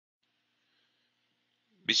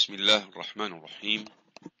Bismillah ar-Rahman ar-Rahim.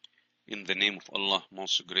 In the name of Allah,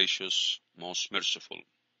 most gracious, most merciful.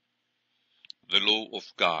 The Law of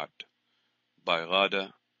God by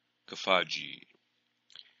Ghada Kafaji.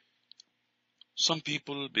 Some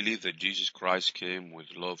people believe that Jesus Christ came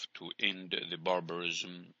with love to end the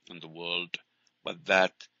barbarism in the world, but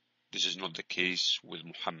that this is not the case with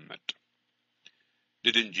Muhammad.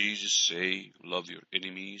 Didn't Jesus say, "Love your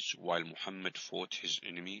enemies," while Muhammad fought his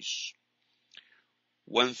enemies?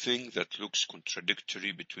 One thing that looks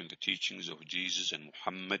contradictory between the teachings of Jesus and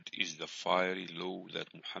Muhammad is the fiery law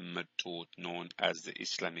that Muhammad taught, known as the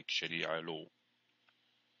Islamic Shari'ah law.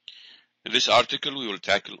 In this article, we will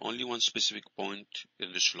tackle only one specific point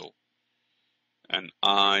in this law: an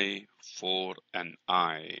eye for an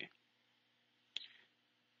eye.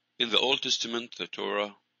 In the Old Testament, the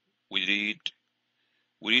Torah, we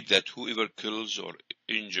read that whoever kills or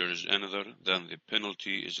injures another, then the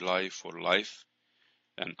penalty is life for life,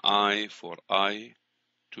 an eye for eye,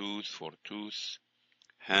 tooth for tooth,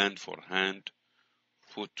 hand for hand,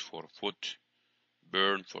 foot for foot,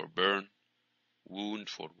 burn for burn, wound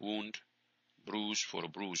for wound, bruise for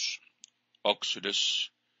bruise.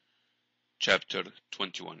 Exodus chapter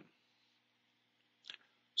 21.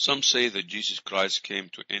 Some say that Jesus Christ came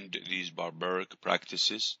to end these barbaric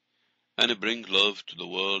practices and bring love to the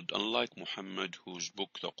world, unlike Muhammad, whose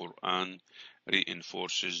book, the Qur'an,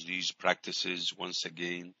 reinforces these practices once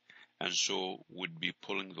again, and so would be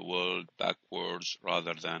pulling the world backwards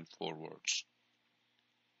rather than forwards.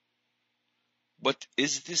 But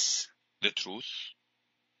is this the truth?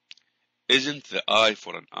 Isn't the eye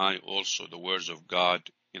for an eye also the words of God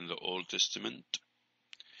in the Old Testament?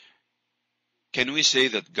 Can we say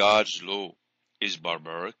that God's law is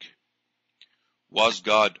barbaric? Was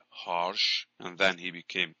God harsh and then he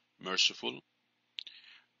became merciful?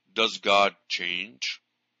 Does God change?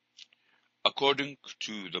 According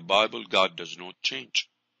to the Bible, God does not change.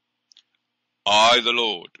 I, the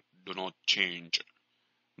Lord, do not change.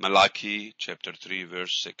 Malachi chapter 3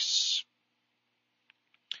 verse 6.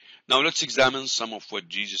 Now let's examine some of what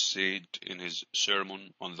Jesus said in his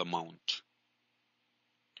Sermon on the Mount.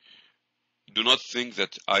 Do not think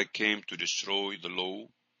that I came to destroy the law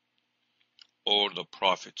or the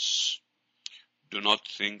prophets. Do not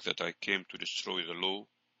think that I came to destroy the law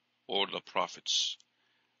or the prophets.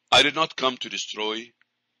 I did not come to destroy,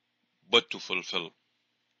 but to fulfill.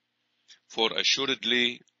 For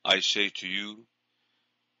assuredly I say to you,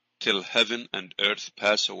 till heaven and earth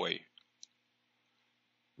pass away,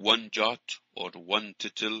 one jot or one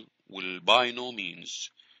tittle will by no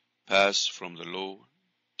means pass from the law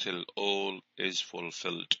till all is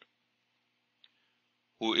fulfilled.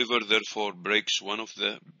 Whoever therefore breaks one of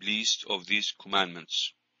the least of these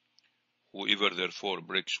commandments,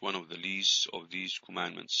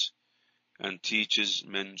 and teaches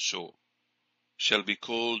men so, shall be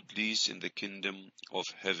called least in the kingdom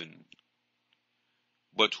of heaven.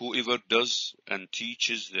 But whoever does and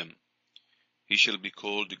teaches them, he shall be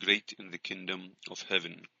called great in the kingdom of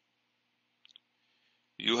heaven.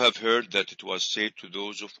 You have heard that it was said to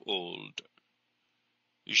those of old,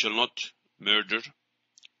 you shall not murder,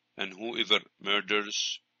 and whoever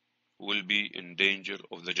murders will be in danger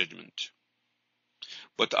of the judgment.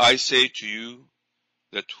 But I say to you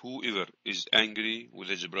that whoever is angry with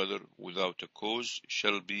his brother without a cause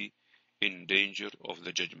shall be in danger of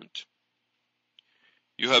the judgment.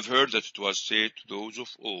 You have heard that it was said to those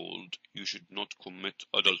of old, you should not commit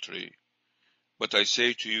adultery. But I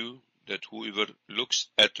say to you that whoever looks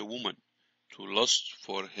at a woman to lust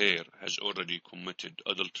for her has already committed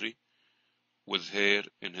adultery with her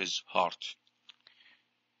in his heart.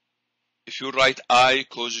 If your right eye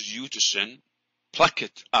causes you to sin, pluck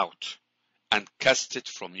it out and cast it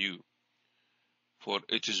from you. For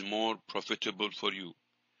it is more profitable for you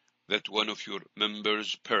that one of your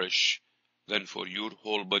members perish than for your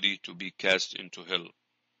whole body to be cast into hell.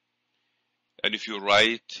 And if your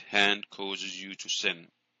right hand causes you to sin,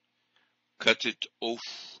 cut it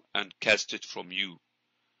off and cast it from you.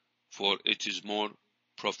 For it is more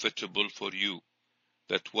profitable for you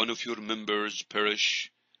that one of your members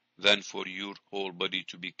perish than for your whole body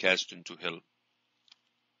to be cast into hell.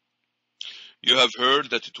 You have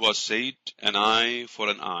heard that it was said, an eye for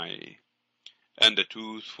an eye, and a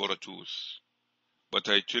tooth for a tooth. But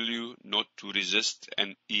I tell you not to resist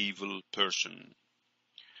an evil person.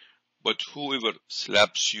 But whoever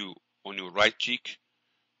slaps you on your right cheek,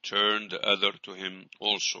 turn the other to him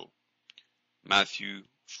also. Matthew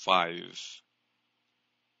 5.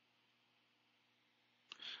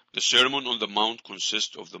 The Sermon on the Mount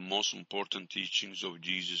consists of the most important teachings of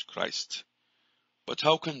Jesus Christ. But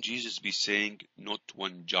how can Jesus be saying not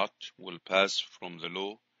one jot will pass from the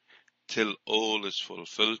law till all is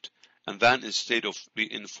fulfilled, and then instead of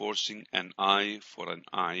reinforcing an eye for an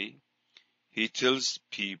eye, he tells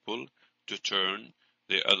people to turn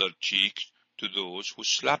the other cheek to those who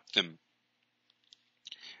slapped them?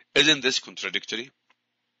 Isn't this contradictory?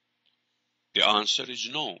 The answer is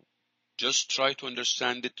no. Just try to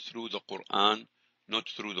understand it through the Qur'an, not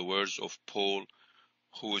through the words of Paul,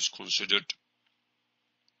 who is considered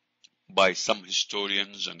by some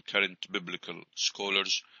historians and current biblical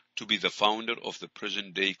scholars to be the founder of the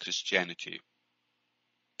present-day Christianity.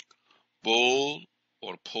 Paul,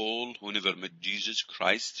 who never met Jesus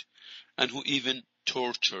Christ, and who even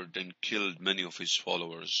tortured and killed many of his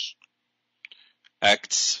followers.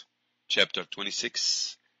 Acts chapter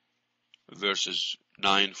 26, verses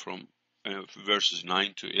 9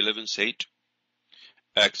 to 11 said,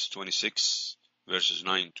 Acts 26, verses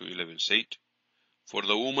 9 to 11 said, For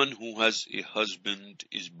the woman who has a husband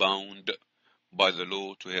is bound by the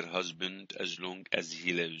law to her husband as long as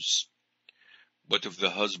he lives. But if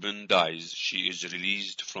the husband dies, she is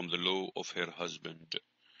released from the law of her husband.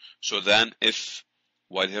 So then if,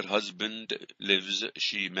 while her husband lives,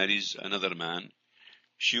 she marries another man,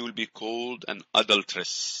 she will be called an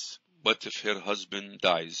adulteress. But if her husband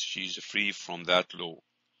dies, she is free from that law,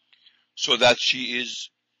 so that she is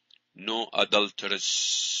no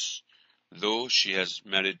adulteress, though she has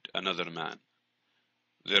married another man.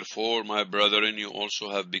 Therefore, my brethren, you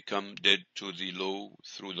also have become dead to the law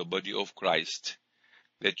through the body of Christ,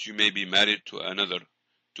 that you may be married to another,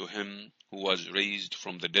 to him who was raised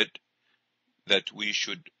from the dead, that we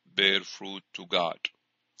should bear fruit to God.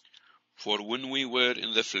 For when we were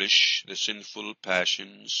in the flesh, the sinful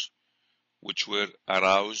passions, which were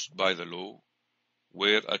aroused by the law,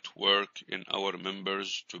 were at work in our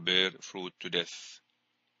members to bear fruit to death.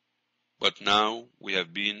 But now we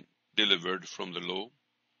have been delivered from the law,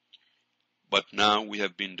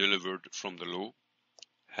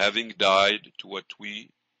 having died to what we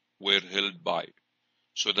were held by,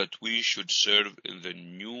 so that we should serve in the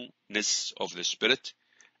newness of the Spirit,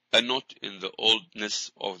 and not in the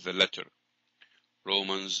oldness of the letter.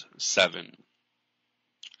 Romans 7.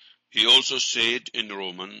 He also said in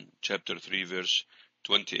Romans chapter 3 verse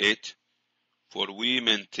 28, For we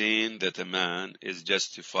maintain that a man is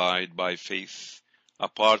justified by faith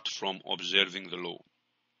apart from observing the law.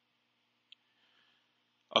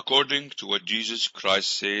 According to what Jesus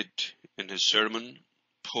Christ said in his sermon,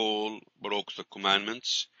 Paul broke the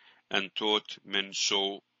commandments and taught men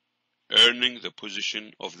so, earning the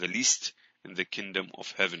position of the least in the kingdom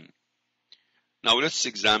of heaven. Now let's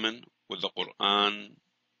examine what the Qur'an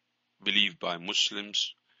believed by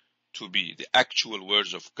Muslims to be the actual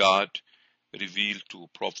words of God revealed to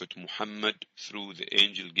Prophet Muhammad through the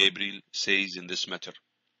angel Gabriel says in this matter.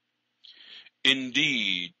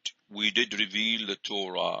 Indeed, we did reveal the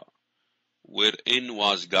Torah, wherein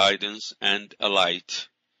was guidance and a light,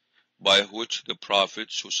 by which the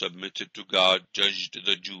prophets who submitted to God judged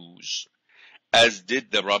the Jews, as did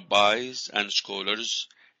the rabbis and scholars,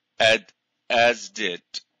 as did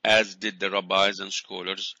the rabbis and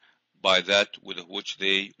scholars by that with which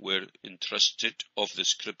they were entrusted of the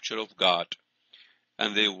scripture of God,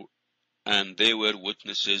 and they were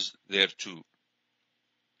witnesses thereto.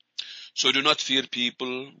 So do not fear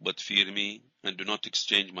people, but fear me, and do not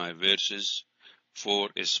exchange my verses for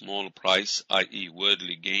a small price, i.e.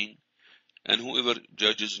 worldly gain, and whoever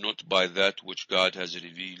judges not by that which God has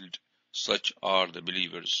revealed, such are the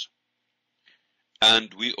believers.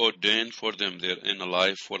 And we ordain for them therein a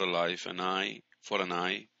life for a life, an eye for an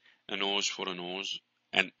eye, a nose for a nose,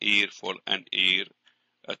 an ear for an ear,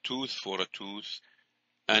 a tooth for a tooth,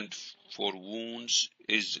 and for wounds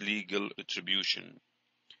is legal retribution.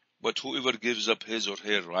 But whoever gives up his or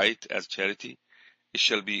her right as charity, it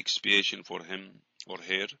shall be expiation for him or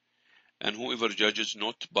her, and whoever judges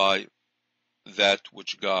not by that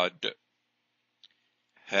which God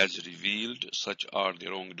has revealed, such are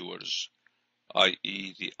the wrongdoers,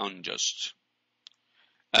 i.e. the unjust.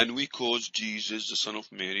 And we caused Jesus, the son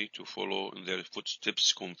of Mary, to follow in their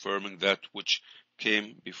footsteps, confirming that which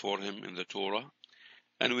came before him in the Torah.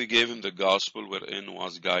 And we gave him the gospel, wherein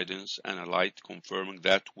was guidance and a light, confirming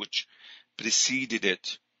that which preceded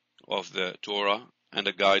it of the Torah, and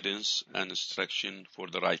a guidance and instruction for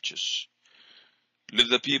the righteous. Let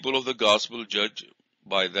the people of the gospel judge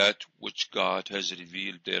by that which God has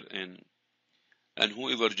revealed therein. And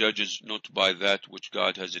whoever judges not by that which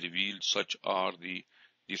God has revealed, such are the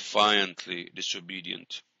defiantly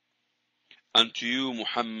disobedient. Unto you,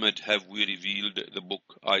 Muhammad, have we revealed the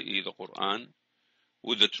book, i.e. the Qur'an,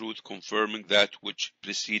 with the truth, confirming that which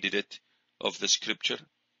preceded it, of the scripture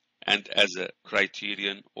and as a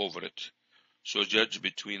criterion over it. So judge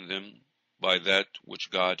between them by that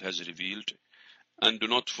which God has revealed, and do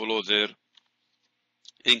not follow their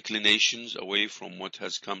inclinations away from what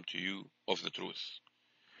has come to you of the truth.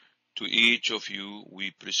 To each of you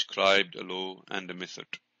we prescribed a law and a method.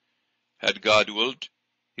 Had God willed,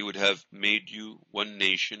 He would have made you one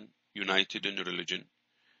nation, united in religion,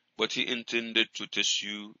 but He intended to test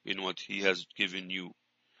you in what He has given you.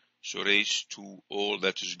 So race to all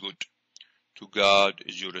that is good. To God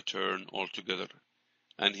is your return altogether,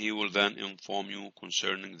 and He will then inform you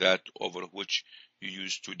concerning that over which you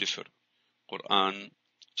used to differ. Qur'an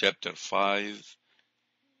chapter 5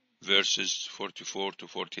 verses 44 to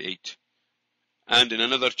 48. And in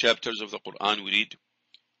another chapters of the Qur'an we read,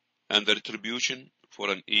 and the retribution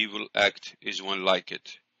for an evil act is one like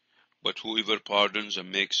it, but whoever pardons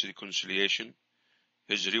and makes reconciliation,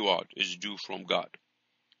 his reward is due from God.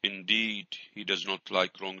 Indeed, He does not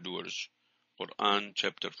like wrongdoers. Qur'an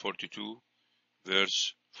chapter 42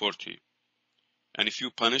 verse 40. And if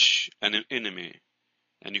you punish an enemy,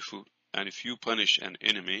 and if you punish an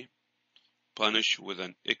enemy, punish with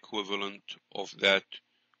an equivalent of that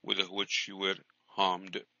with which you were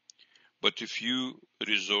harmed. But if you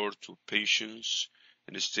resort to patience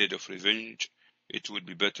instead of revenge, it would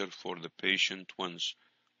be better for the patient ones.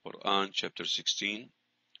 Quran chapter 16,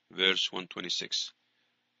 verse 126.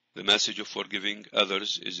 The message of forgiving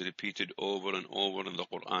others is repeated over and over in the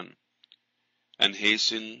Quran. And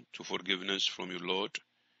hasten to forgiveness from your Lord,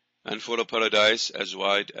 and for a paradise as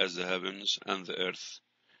wide as the heavens and the earth,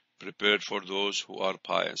 prepared for those who are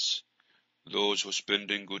pious, those who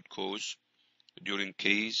spend in good cause, during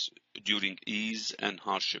ease and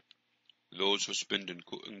hardship, those who spend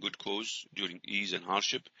in good cause during ease and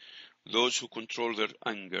hardship, those who control their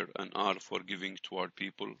anger and are forgiving toward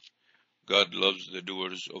people. God loves the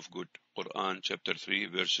doers of good. Quran chapter 3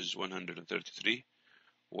 verses 133,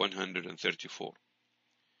 134.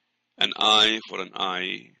 An eye for an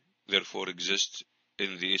eye therefore exists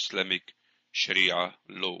in the Islamic Shari'ah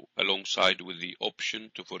law, alongside with the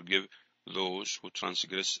option to forgive those who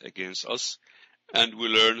transgress against us, and we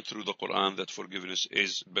learn through the Quran that forgiveness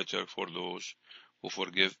is better for those who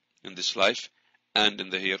forgive in this life and in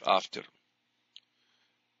the hereafter.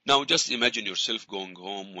 Now just imagine yourself going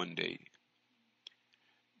home one day.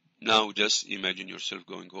 And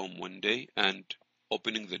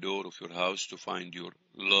opening the door of your house to find your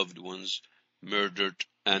loved ones murdered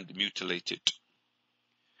and mutilated.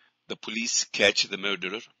 The police catch the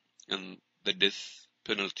murderer, and the death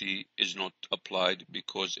penalty is not applied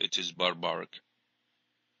because it is barbaric.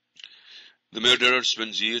 The murderer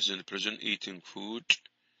spends years in prison eating food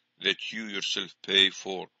that you yourself pay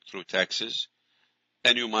for through taxes,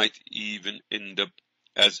 and you might even end up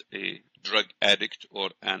as a drug addict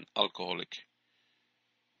or an alcoholic.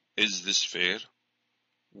 Is this fair?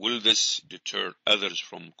 Will this deter others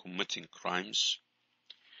from committing crimes?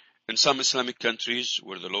 In some Islamic countries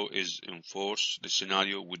where the law is enforced, the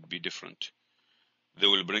scenario would be different. They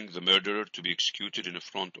will bring the murderer to be executed in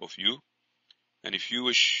front of you, and if you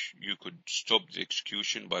wish, you could stop the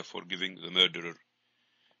execution by forgiving the murderer.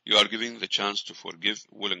 You are given the chance to forgive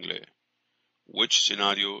willingly. Which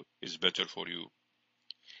scenario is better for you?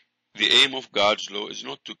 The aim of God's law is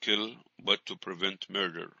not to kill, but to prevent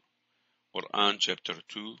murder. Quran chapter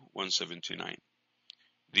 2, 179.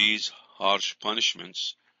 These harsh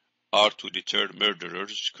punishments are to deter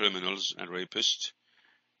murderers, criminals, and rapists.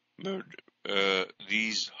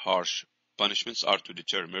 These harsh punishments are to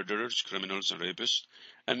deter murderers, criminals, and rapists,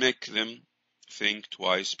 and make them think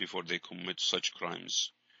twice before they commit such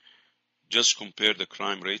crimes. Just compare the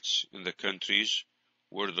crime rates in the countries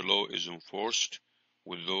where the law is enforced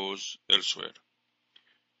with those elsewhere.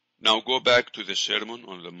 Now go back to the Sermon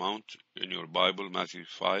on the Mount in your Bible, Matthew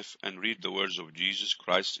 5, and read the words of Jesus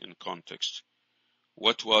Christ in context.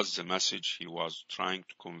 What was the message He was trying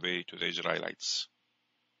to convey to the Israelites?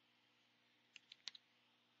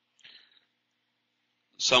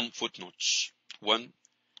 Some footnotes. 1.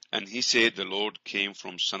 And He said, the Lord came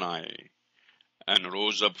from Sinai, and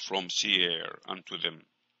rose up from Seir unto them.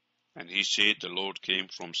 And He said, the Lord came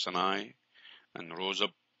from Sinai, and rose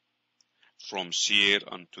up from Seir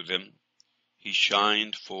unto them. He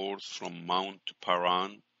shined forth from Mount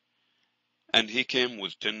Paran, and He came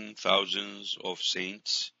with 10,000s of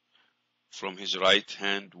saints. From His right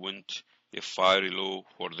hand went a fiery law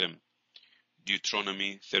for them.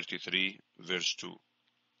 Deuteronomy 33, verse 2.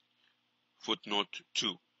 Footnote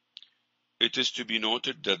 2. It is to be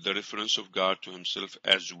noted that the reference of God to Himself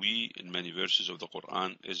as we in many verses of the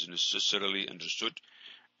Quran is necessarily understood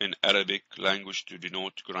in Arabic language to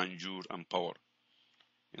denote grandeur and power.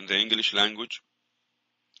 In the English language,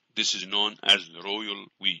 this is known as royal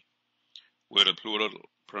we, where a plural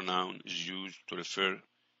pronoun is used to refer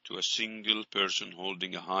to a single person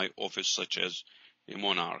holding a high office such as a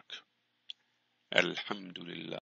monarch. Alhamdulillah.